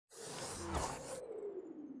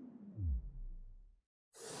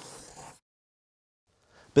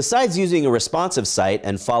Besides using a responsive site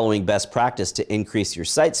and following best practice to increase your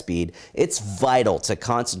site speed, it's vital to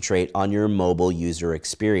concentrate on your mobile user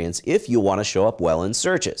experience if you want to show up well in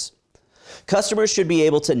searches. Customers should be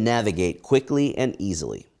able to navigate quickly and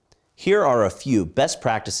easily. Here are a few best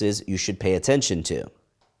practices you should pay attention to.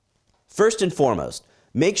 First and foremost,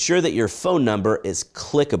 make sure that your phone number is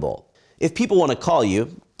clickable. If people want to call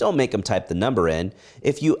you, don't make them type the number in.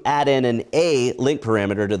 If you add in an A link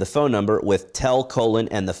parameter to the phone number with tel :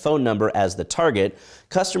 and the phone number as the target,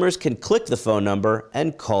 customers can click the phone number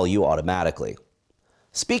and call you automatically.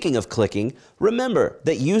 Speaking of clicking, remember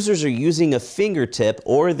that users are using a fingertip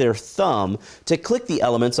or their thumb to click the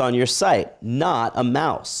elements on your site, not a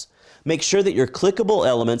mouse. Make sure that your clickable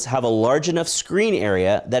elements have a large enough screen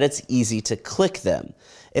area that it's easy to click them.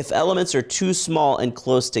 If elements are too small and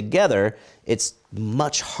close together, it's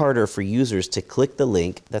much harder for users to click the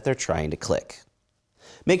link that they're trying to click.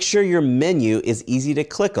 Make sure your menu is easy to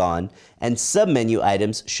click on, and submenu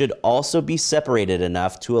items should also be separated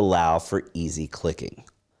enough to allow for easy clicking.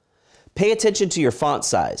 Pay attention to your font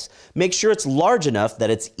size. Make sure it's large enough that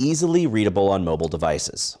it's easily readable on mobile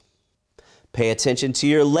devices. Pay attention to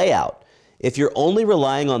your layout. If you're only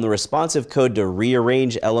relying on the responsive code to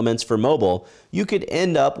rearrange elements for mobile, you could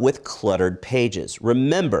end up with cluttered pages.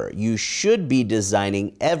 Remember, you should be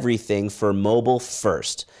designing everything for mobile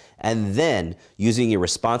first, and then using your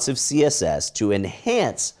responsive CSS to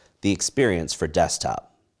enhance the experience for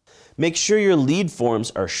desktop. Make sure your lead forms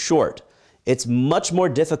are short. It's much more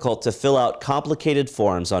difficult to fill out complicated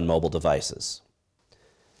forms on mobile devices.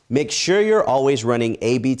 Make sure you're always running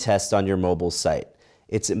A/B tests on your mobile site.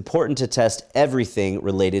 It's important to test everything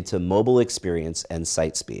related to mobile experience and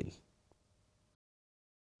site speed.